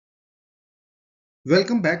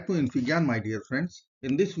Welcome back to Infigyan, my dear friends.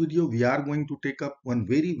 In this video, we are going to take up one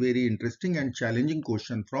very interesting and challenging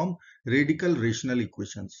question from radical rational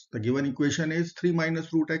equations. The given equation is 3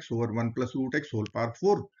 minus root x over 1 plus root x whole power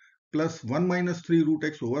 4 plus 1 minus 3 root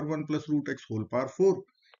x over 1 plus root x whole power 4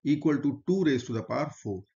 equal to 2 raised to the power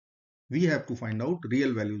 4. We have to find out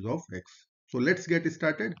real values of x. So let's get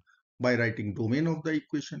started by writing domain of the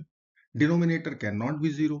equation. Denominator cannot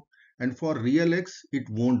be 0 and for real x it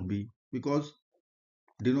won't be because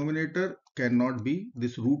denominator cannot be,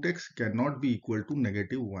 this root x cannot be equal to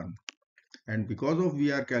 -1, and because of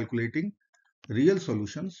we are calculating real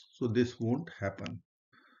solutions, so this won't happen.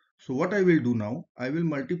 So what I will do now, I will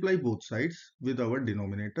multiply both sides with our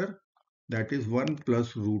denominator, that is 1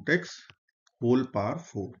 plus root x whole power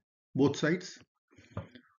 4, both sides.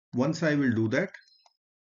 Once I will do that,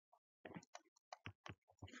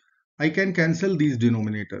 I can cancel these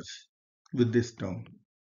denominators with this term.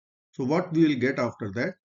 So what we will get after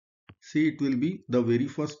that, see, it will be, the very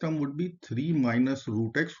first term would be 3 minus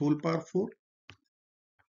root x whole power 4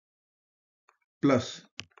 plus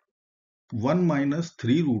 1 minus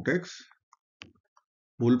 3 root x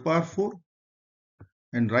whole power 4,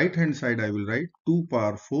 and right hand side I will write 2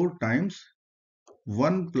 power 4 times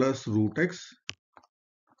 1 plus root x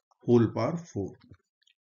whole power 4.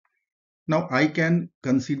 Now I can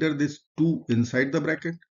consider this 2 inside the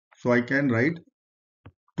bracket, so I can write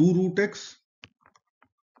 2 root x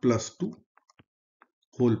plus 2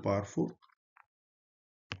 whole power 4.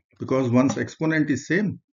 Because once exponent is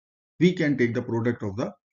same, we can take the product of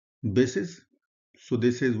the bases. So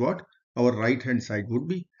this is what our right hand side would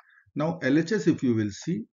be. Now LHS, if you will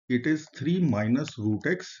see, it is 3 minus root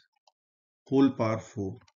x whole power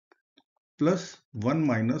 4 plus 1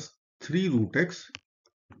 minus 3 root x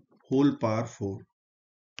whole power 4.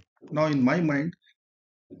 Now in my mind,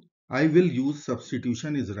 I will use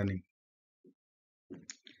substitution is running.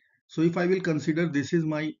 So if I will consider this is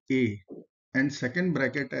my A and second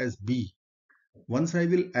bracket as B, once I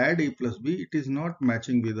will add A plus B, it is not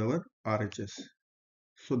matching with our RHS.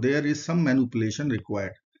 So there is some manipulation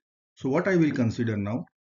required. So what I will consider now,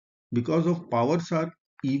 because of powers are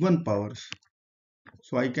even powers,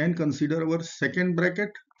 so I can consider our second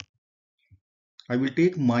bracket. I will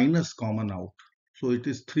take minus common out. So it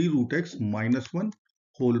is 3 root x minus 1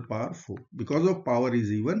 whole power 4. Because of power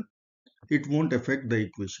is even, it won't affect the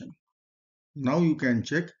equation. Now you can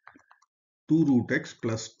check 2 root x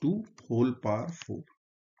plus 2 whole power 4.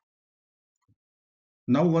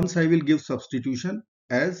 Now once I will give substitution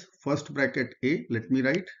as first bracket A, let me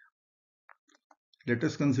write. Let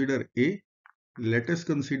us consider A. Let us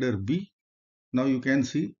consider B. Now you can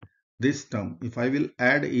see this term. If I will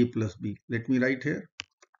add A plus B, let me write here.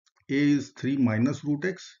 A is 3 minus root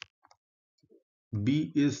x.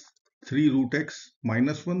 B is 3 root x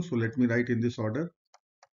minus 1. So let me write in this order.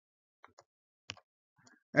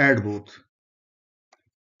 Add both.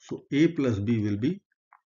 So A plus B will be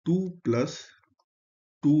 2 plus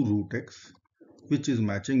 2 root x, which is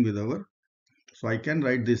matching with our. So I can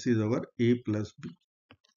write this is our A plus B.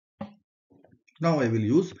 Now I will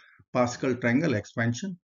use Pascal triangle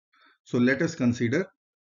expansion. So let us consider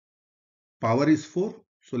power is 4.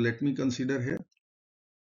 So let me consider here.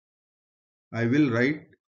 I will write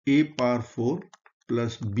A power 4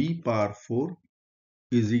 plus B power 4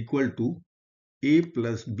 is equal to A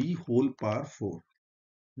plus B whole power 4.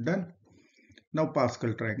 Done. Now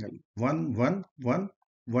Pascal triangle 1 1 1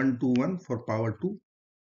 1 2 1 for power 2,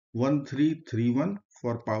 1 3 3 1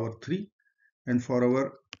 for power 3, and for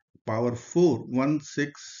our power 4 1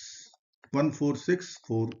 6 1 4 6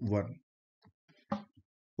 4 1.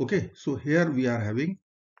 Okay, so here we are having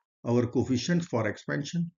our coefficients for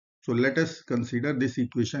expansion. So let us consider this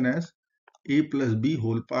equation as A plus B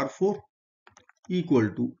whole power 4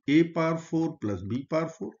 equal to A power 4 plus B power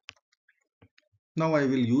 4. Now I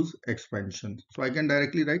will use expansion. So I can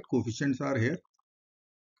directly write coefficients are here.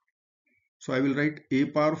 So I will write A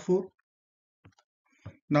power 4.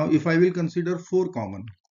 Now if I will consider 4 common,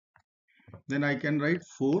 then I can write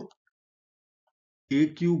 4 A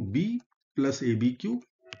cube B plus AB cube.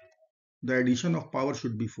 The addition of power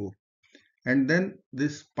should be 4. And then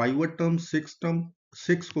this pivot term,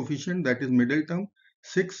 6 coefficient, that is middle term,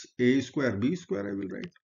 6 A square B square I will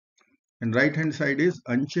write. And right hand side is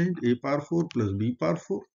unchanged, A power 4 plus B power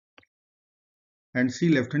 4. And see,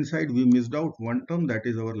 left hand side we missed out one term, that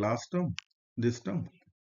is our last term, this term.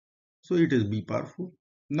 So it is B power 4.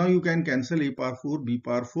 Now you can cancel A power 4, B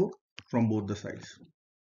power 4 from both the sides.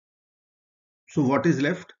 So what is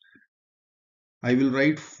left? I will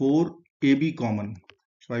write 4 AB common.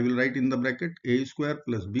 So I will write in the bracket A square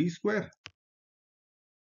plus B square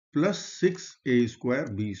plus 6A square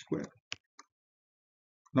B square.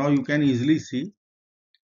 Now you can easily see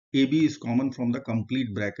AB is common from the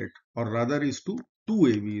complete bracket, or rather is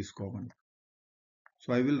 2AB is common.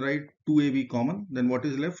 So I will write 2AB common, then what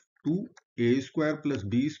is left? 2A square plus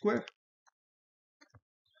B square,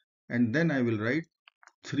 and then I will write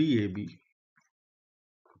 3AB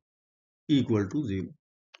equal to 0.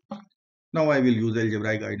 Now I will use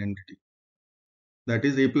algebraic identity. That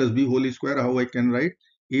is a plus b whole square. How I can write?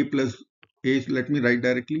 A plus a, let me write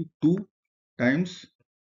directly, 2 times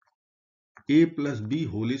a plus b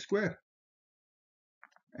whole square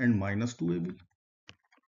and minus 2ab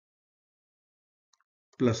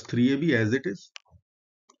plus 3ab as it is.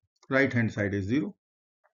 Right hand side is 0.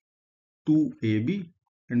 2ab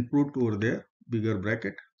and put over there bigger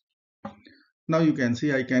bracket. Now you can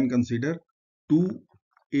see I can consider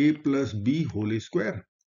 2a plus b whole square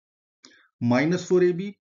minus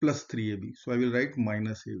 4ab plus 3ab. So I will write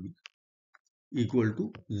minus ab equal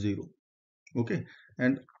to 0. Okay,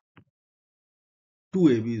 and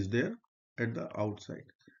 2ab is there at the outside.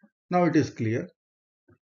 Now it is clear.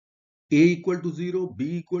 A equal to 0,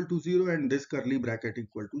 B equal to 0, and this curly bracket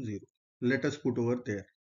equal to 0. Let us put over there.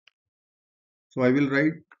 So I will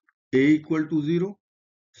write A equal to 0.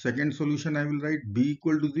 Second solution I will write B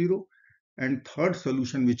equal to 0. And third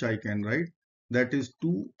solution which I can write, that is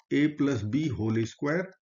 2A plus B whole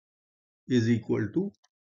square is equal to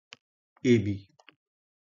AB.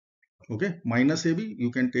 Okay, minus AB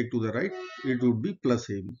you can take to the right, it would be plus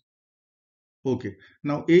AB. Okay,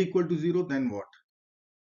 now A equal to 0, then what?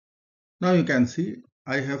 Now you can see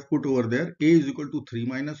I have put over there A is equal to 3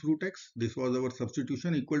 minus root x. This was our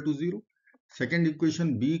substitution, equal to 0. Second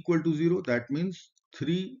equation B equal to 0. That means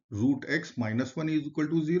 3 root x minus 1 is equal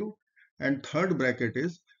to 0. And third bracket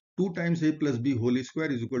is 2 times A plus B whole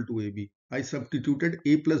square is equal to AB. I substituted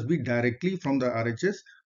A plus B directly from the RHS,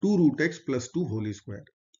 2 root x plus 2 whole square.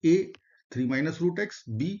 A 3 minus root x,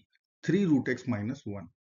 B 3 root x minus 1.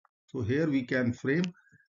 So here we can frame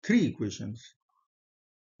 3 equations.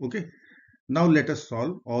 Okay. Now let us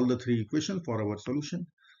solve all the 3 equations for our solution.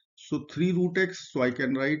 So 3 root x, so I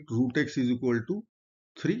can write root x is equal to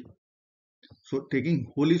 3. So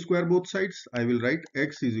taking whole square both sides, I will write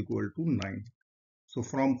x is equal to 9. So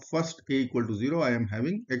from first a equal to 0, I am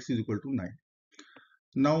having x is equal to 9.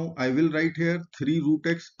 Now I will write here 3 root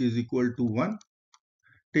x is equal to 1.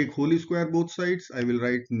 Take whole square both sides, I will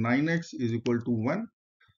write 9x is equal to 1.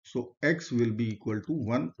 So x will be equal to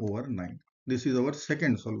 1 over 9. This is our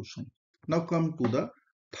second solution. Now come to the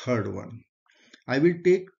third one. I will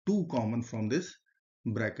take 2 common from this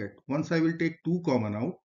bracket. Once I will take 2 common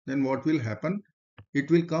out, then what will happen? It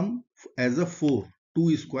will come as a 4.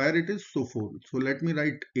 2 square it is, so 4. So let me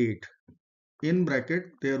write 8. In bracket,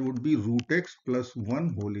 there would be root x plus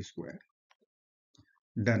 1 whole square.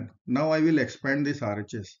 Done. Now I will expand this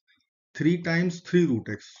RHS. 3 times 3 root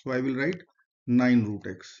x. So I will write 9 root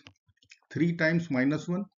x. 3 times minus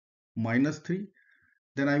 1, minus 3.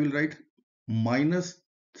 Then I will write minus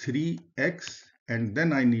 3x, and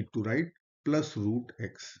then I need to write plus root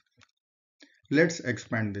x. Let's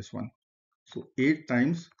expand this one. So 8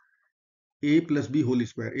 times a plus b whole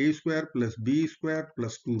square, a square plus b square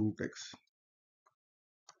plus 2 root x.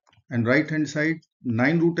 And right hand side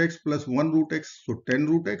 9 root x plus 1 root x, so 10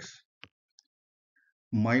 root x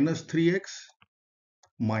minus 3x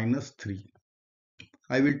minus 3.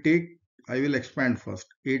 I will expand first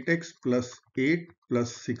 8x plus 8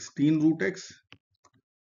 plus 16 root x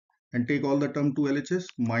and take all the term to LHS,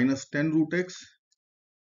 minus 10 root x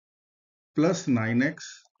plus 9x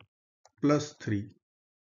plus 3.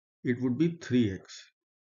 It would be 3x.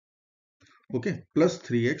 Okay, plus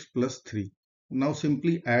 3x plus 3. Now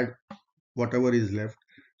simply add whatever is left.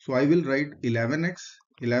 So I will write 11x.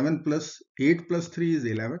 11 plus 8 plus 3 is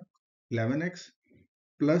 11. 11x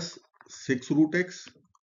plus 6 root x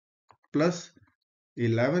plus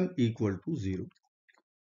 11 equal to 0.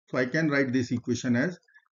 So I can write this equation as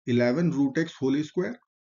 11 root x whole square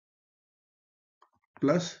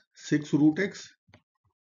plus 6 root x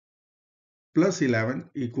plus 11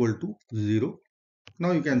 equal to 0.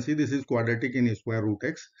 Now you can see this is quadratic in square root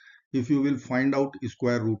x. If you will find out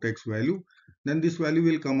square root x value, then this value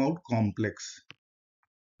will come out complex.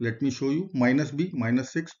 Let me show you. Minus b,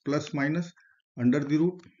 minus 6 plus minus under the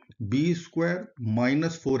root b square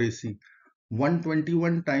minus 4ac.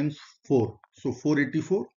 121 times 4. So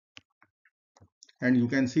 484. And you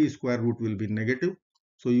can see square root will be negative.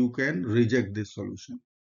 So you can reject this solution.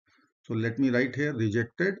 So let me write here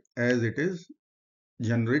rejected, as it is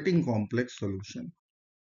generating complex solution.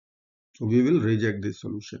 So we will reject this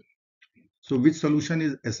solution. So which solution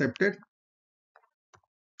is accepted?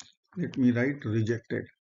 Let me write rejected.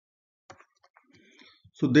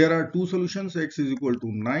 So there are two solutions, x is equal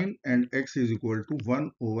to 9 and x is equal to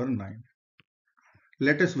 1 over 9.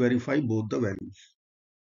 Let us verify both the values.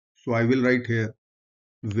 So I will write here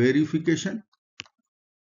verification.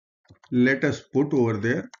 Let us put over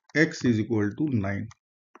there x is equal to 9.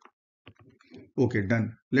 Okay,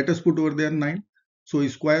 done. Let us put over there 9. So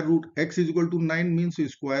square root x is equal to 9 means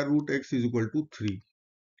square root x is equal to 3.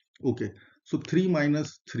 Okay, so 3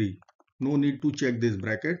 minus 3. No need to check this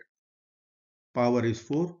bracket. Power is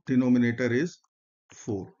 4. Denominator is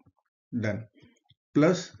 4. Done.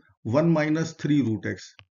 Plus 1 minus 3 root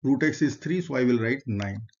x. Root x is 3, so I will write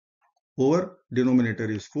 9. Over denominator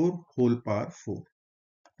is 4, whole power 4.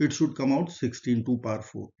 It should come out 16 to power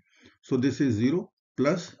 4. So this is 0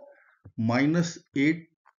 plus minus 8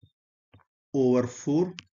 over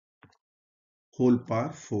 4 whole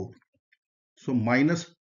power 4. So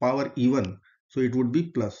minus power even. So it would be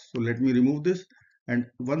plus. So let me remove this. And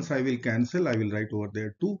once I will cancel, I will write over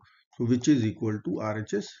there 2. So which is equal to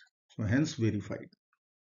RHS. So hence verified.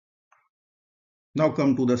 Now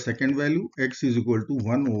come to the second value. X is equal to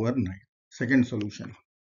 1 over 9. Second solution.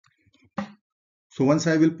 So once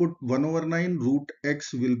I will put 1 over 9, root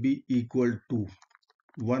x will be equal to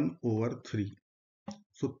 1 over 3.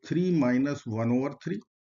 So 3 minus 1 over 3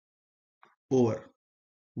 over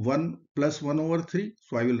 1 plus 1 over 3.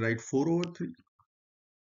 So I will write 4 over 3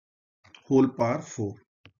 whole power 4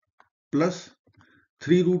 plus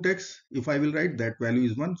 3 root x. If I will write, that value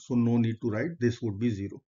is 1. So no need to write. This would be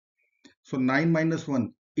 0. So 9 minus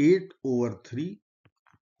 1, 8 over 3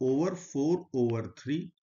 over 4 over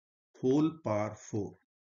 3 whole power 4.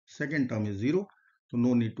 Second term is 0. So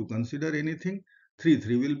no need to consider anything. 3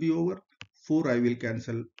 will be over. 4 I will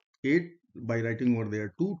cancel 8 by writing over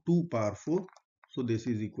there 2 power 4. So this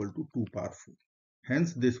is equal to 2 power 4.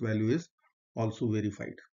 Hence this value is also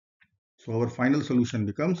verified. So our final solution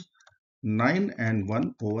becomes 9 and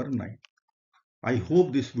 1 over 9. I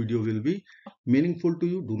hope this video will be meaningful to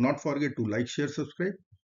you. Do not forget to like, share, subscribe.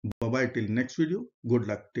 Bye bye till next video. Good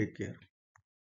luck. Take care.